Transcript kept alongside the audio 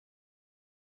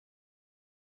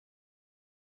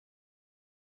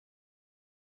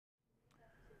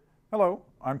Hello,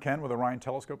 I'm Ken with Orion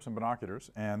Telescopes and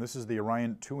Binoculars, and this is the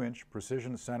Orion 2-inch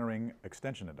precision centering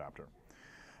extension adapter.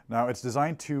 Now, it's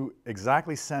designed to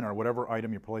exactly center whatever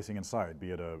item you're placing inside,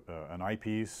 be it an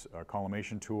eyepiece, a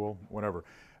collimation tool, whatever.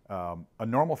 A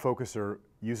normal focuser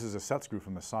uses a set screw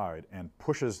from the side and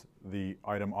pushes the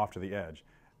item off to the edge,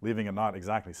 leaving it not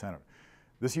exactly centered.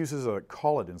 This uses a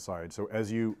collet inside, so as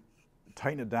you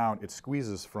tighten it down, it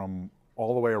squeezes from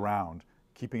all the way around,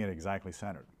 keeping it exactly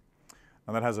centered.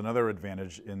 Now that has another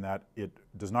advantage in that it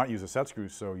does not use a set screw,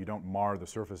 so you don't mar the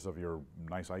surface of your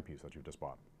nice eyepiece that you've just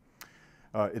bought.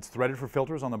 It's threaded for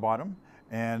filters on the bottom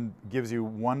and gives you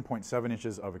 1.7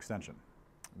 inches of extension.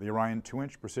 The Orion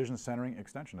 2-inch precision centering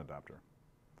extension adapter.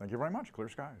 Thank you very much. Clear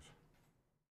skies.